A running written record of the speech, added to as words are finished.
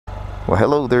Well,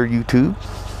 hello there, YouTube.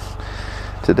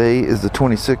 Today is the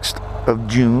 26th of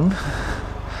June,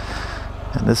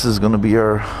 and this is going to be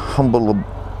our humble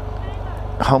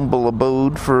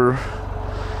abode for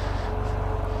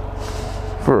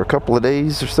a couple of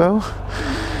days or so.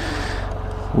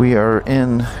 We are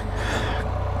in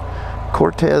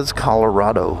Cortez,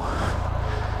 Colorado,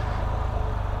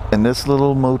 and this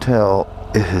little motel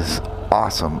is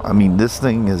awesome. I mean, this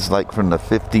thing is like from the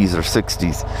 50s or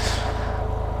 60s.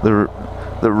 The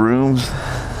rooms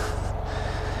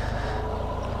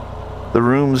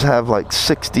have like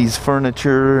 60s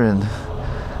furniture, and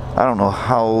I don't know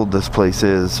how old this place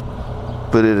is,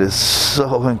 but it is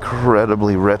so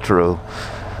incredibly retro.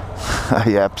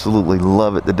 I absolutely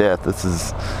love it to death. This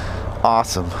is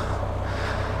awesome.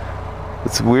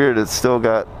 It's weird, it's still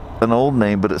got an old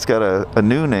name, but it's got a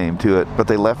new name to it, but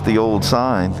they left the old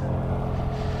sign.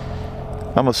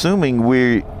 I'm assuming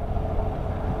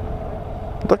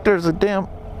look, there's a damn,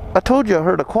 I told you I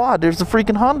heard a quad. There's a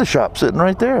freaking Honda shop sitting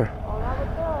right there.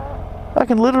 I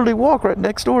can literally walk right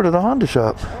next door to the Honda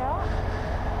shop.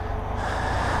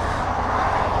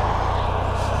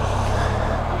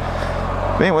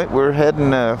 Anyway, we're heading,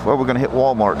 well, we're going to hit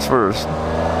Walmart's first.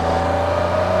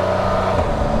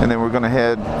 And then we're going to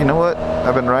head, you know what?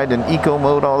 I've been riding eco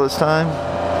mode all this time.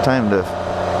 Time to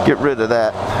get rid of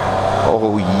that.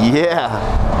 Oh, yeah.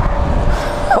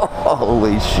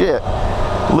 Holy shit.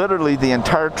 Literally the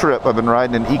entire trip I've been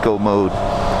riding in eco mode,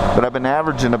 but I've been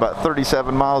averaging about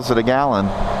 37 miles at a gallon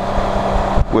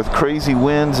with crazy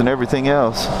winds and everything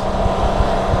else.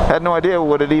 Had no idea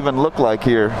what it even looked like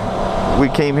here. We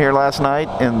came here last night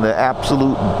in the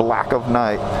absolute black of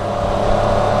night.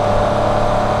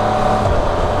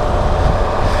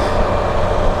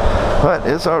 But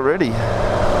it's already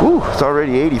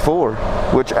 84,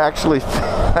 which actually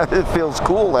it feels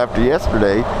cool after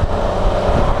yesterday.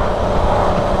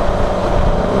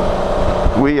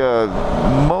 We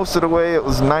most of the way it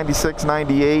was 96,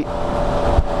 98,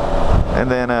 and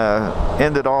then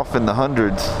ended off in the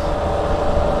hundreds.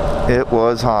 It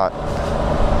was hot.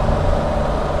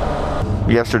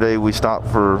 Yesterday we stopped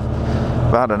for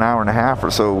about an hour and a half or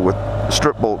so with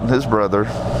Strip Bolt and his brother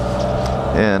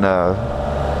in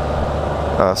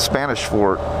Spanish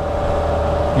Fort,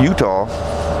 Utah.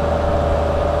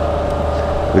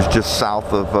 It was just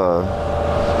south of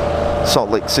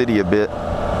Salt Lake City a bit.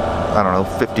 I don't know,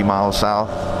 50 miles south.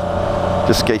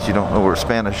 Just in case you don't know where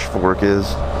Spanish Fork is.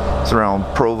 It's around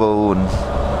Provo and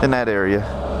in that area.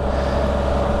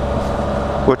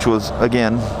 Which was,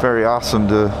 again, very awesome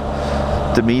to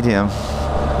meet him.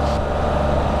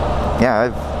 Yeah,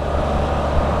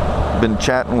 I've been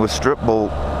chatting with Strip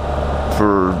Bolt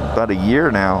for about a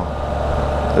year now.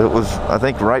 It was, I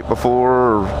think, right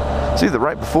before, it's either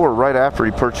right before or right after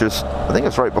he purchased, I think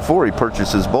it's right before he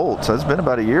purchased his bolts. It's been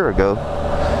about a year ago.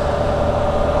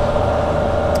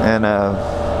 And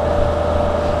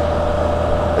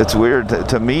it's weird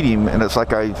to meet him, and it's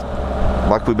like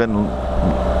we've been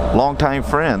longtime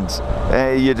friends.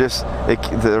 And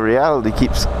the reality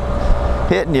keeps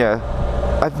hitting you.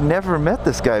 I've never met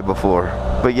this guy before,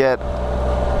 but yet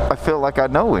I feel like I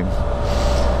know him.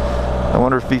 I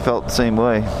wonder if he felt the same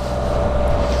way.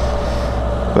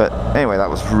 But anyway,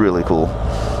 that was really cool.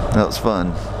 That was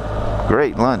fun.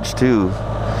 Great lunch too.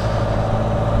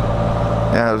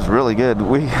 Yeah, it was really good.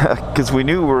 Because we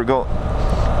knew we were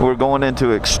going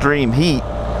into extreme heat,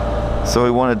 so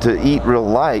we wanted to eat real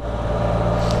light.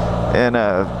 And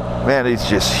man, it's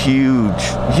just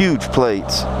huge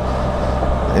plates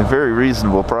and very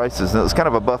reasonable prices. And it was kind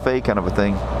of a buffet kind of a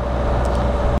thing.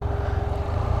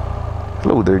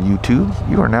 Hello there, YouTube.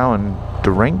 You are now in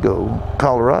Durango,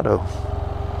 Colorado.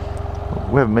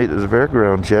 We haven't made it to the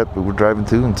fairgrounds yet, but we're driving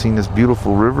through and seeing this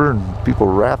beautiful river and people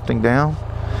rafting down.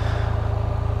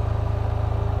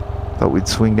 Thought we'd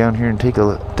swing down here and take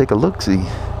a look-see.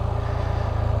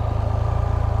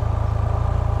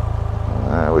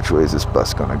 Which way is this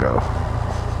bus gonna go?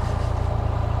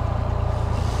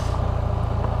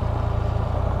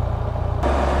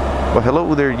 Well,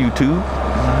 hello there, YouTube.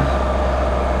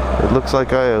 It looks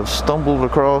like I have stumbled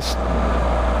across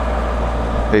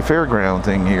a fairground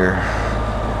thing here.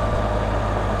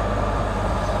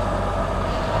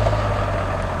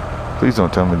 Please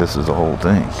don't tell me this is the whole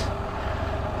thing.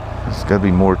 There's got to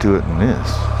be more to it than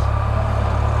this.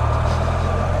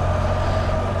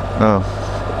 Oh.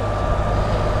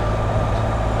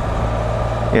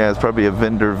 Yeah, it's probably a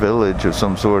vendor village of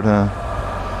some sort, huh?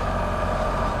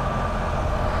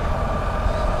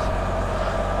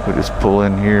 We just pull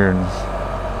in here and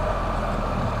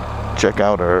check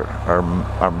out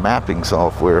our mapping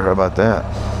software. How about that?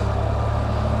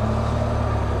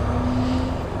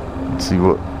 Let's see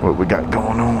what we got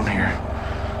going on here.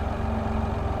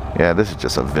 Yeah, this is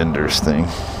just a vendor's thing.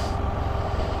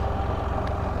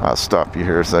 I'll stop you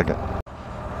here a second.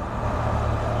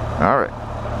 Alright.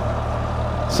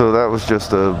 So that was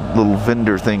just a little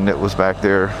vendor thing that was back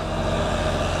there.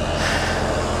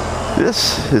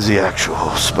 This is the actual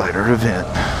Spyder event.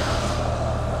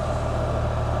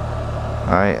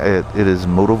 It is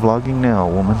motovlogging now,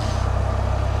 woman.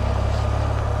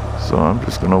 So I'm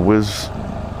just gonna whiz.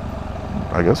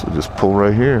 I guess we'll just pull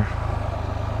right here.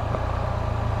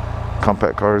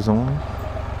 Compact cars only.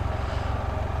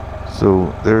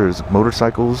 So there's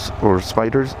motorcycles or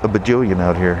Spyders, a bajillion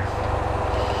out here.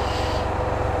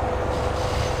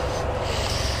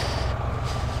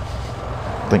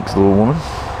 Thanks, little woman.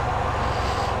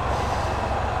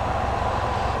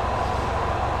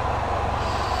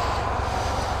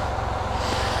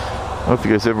 I don't know if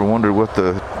you guys ever wondered what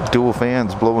the dual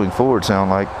fans blowing forward sound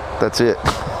like. That's it.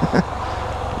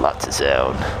 Lots of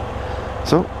sound.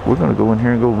 So we're gonna go in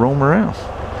here and go roam around.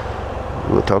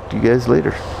 We'll talk to you guys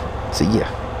later. See ya.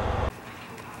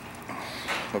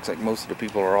 Looks like most of the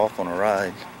people are off on a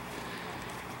ride.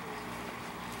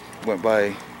 Went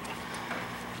by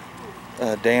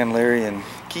Dan, Larry, and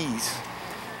Key's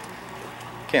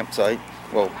campsite.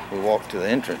 Well, we walked to the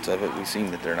entrance of it. We seen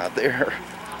that they're not there.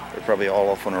 They're probably all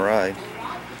off on a ride.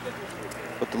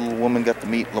 But the little woman got to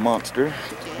meet Lamont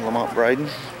Bryden.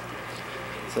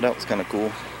 So that was kind of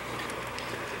cool.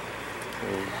 So,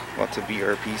 lots of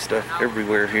VRP stuff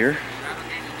everywhere here.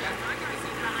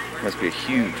 Must be a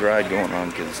huge ride going on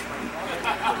because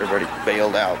everybody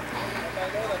bailed out.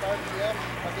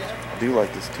 I do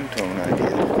like this two-tone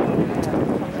idea.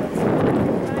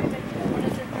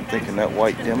 I'm thinking that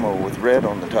white demo with red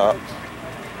on the top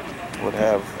would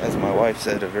have, as my wife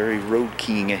said, a very Road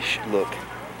King-ish look.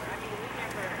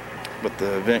 But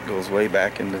the event goes way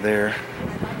back into there.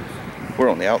 We're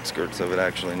on the outskirts of it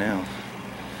actually now.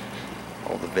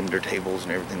 All the vendor tables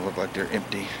and everything look like they're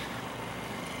empty.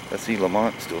 I see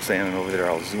Lamont still standing over there.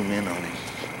 I'll zoom in on him.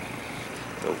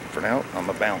 So for now, I'm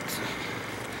a bounce.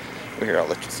 Well, here, I'll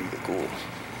let you see the cool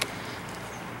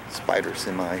Spyder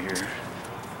semi here.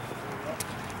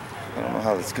 I don't know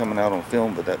how this is coming out on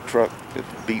film, but that truck, it's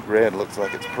beat red, looks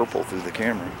like it's purple through the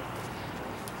camera.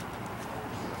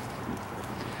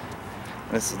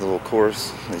 This is the little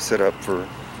course they set up for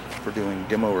doing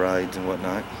demo rides and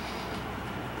whatnot.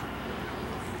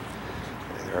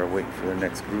 They are waiting for their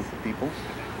next group of people.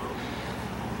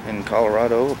 In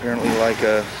Colorado, apparently like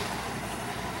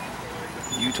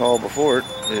Utah before it,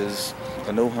 is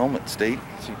a no helmet state.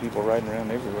 See people riding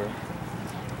around everywhere.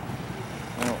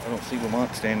 I don't see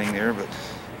Lamont standing there, but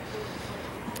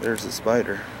there's the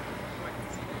Spyder.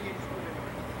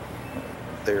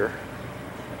 There.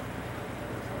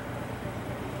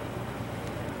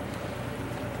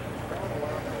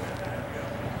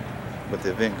 But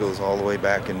the event goes all the way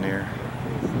back in there.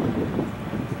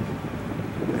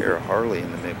 There's a Harley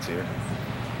in the mix here.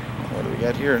 What do we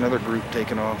got here? Another group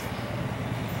taking off.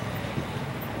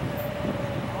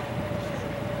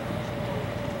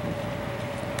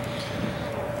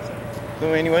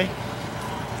 So anyway,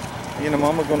 me and the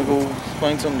mama gonna go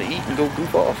find something to eat and go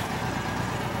goof off.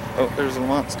 Oh, there's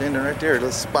Lamont standing right there.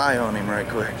 Let's spy on him right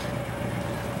quick.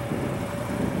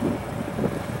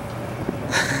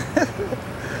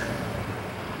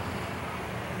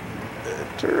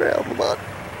 Turn around, Lamont.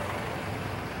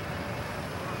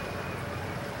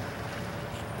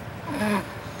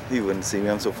 He wouldn't see me.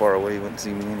 I'm so far away, he wouldn't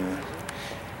see me anyway.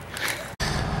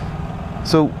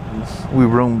 So we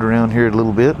roamed around here a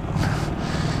little bit,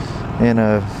 and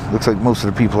looks like most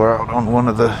of the people are out on one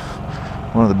of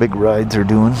the big rides they're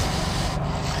doing.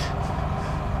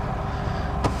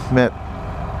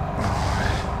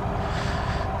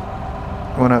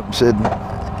 Went up and said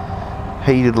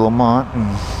hey to Lamont, and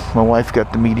my wife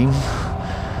got to meet him.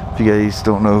 If you guys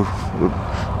don't know,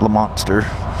 Lamontster.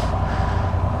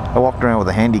 I walked around with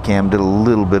a handy cam, did a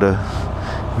little bit of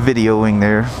videoing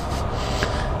there.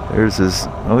 There's his,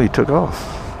 oh, he took off.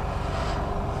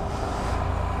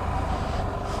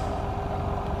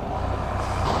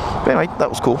 But anyway, that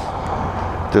was cool.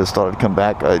 Just thought I'd come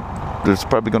back. There's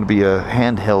probably going to be a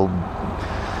handheld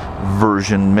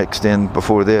version mixed in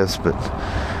before this, but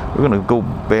we're going to go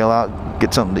bail out,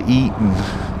 get something to eat, and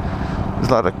there's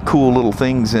a lot of cool little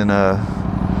things in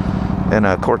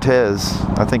Cortez.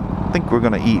 I think we're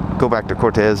going to go back to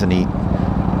Cortez and eat,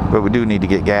 but we do need to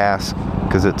get gas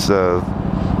because it's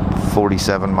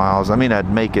 47 miles. I mean, I'd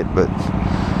make it, but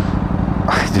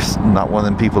I'm just not one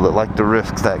of them people that like to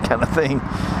risk that kind of thing.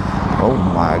 Oh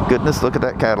my goodness, look at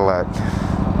that Cadillac.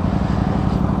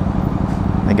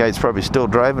 The guy's probably still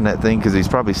driving that thing because he's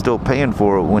probably still paying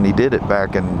for it when he did it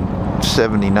back in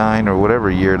 79 or whatever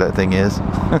year that thing is.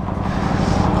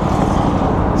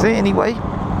 So anyway,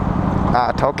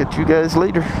 I'll talk at you guys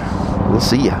later. We'll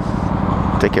see ya.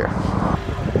 Take care.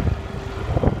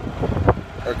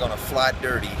 We're gonna fly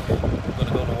dirty. We're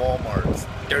gonna go to Walmart's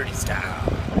dirty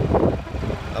style.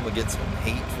 I'm gonna get some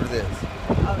hate for this.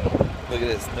 Oh yeah. Look at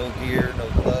this, no gear, no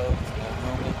gloves, no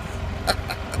helmets.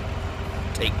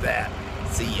 Take that.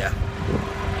 See ya.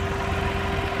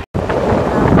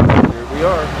 Here we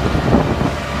are.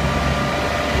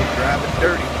 We're driving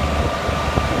dirty.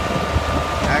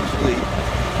 Actually,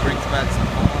 brings back some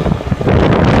fun.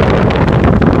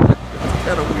 It's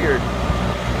kind of weird.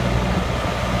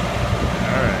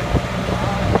 Alright.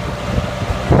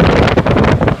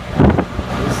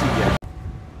 We'll see ya.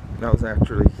 That was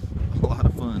actually a lot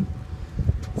of fun.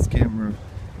 This camera,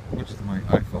 which is my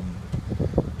iPhone.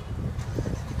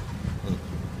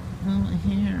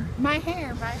 My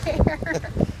hair.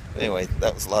 Anyway,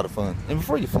 that was a lot of fun. And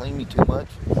before you flame me too much,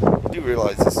 you do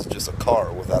realize this is just a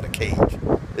car without a cage.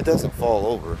 It doesn't fall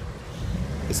over.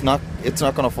 It's not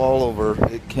gonna fall over.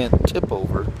 It can't tip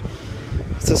over.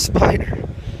 It's a Spyder.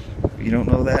 If you don't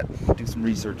know that, do some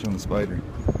research on the Spyder.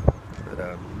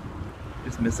 But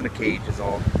just missing a cage is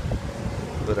all.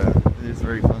 But it is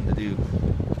very fun to do.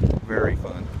 Very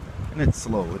fun. And it's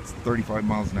slow. It's 35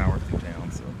 miles an hour through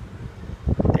town, so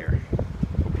there.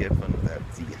 Hope you had fun.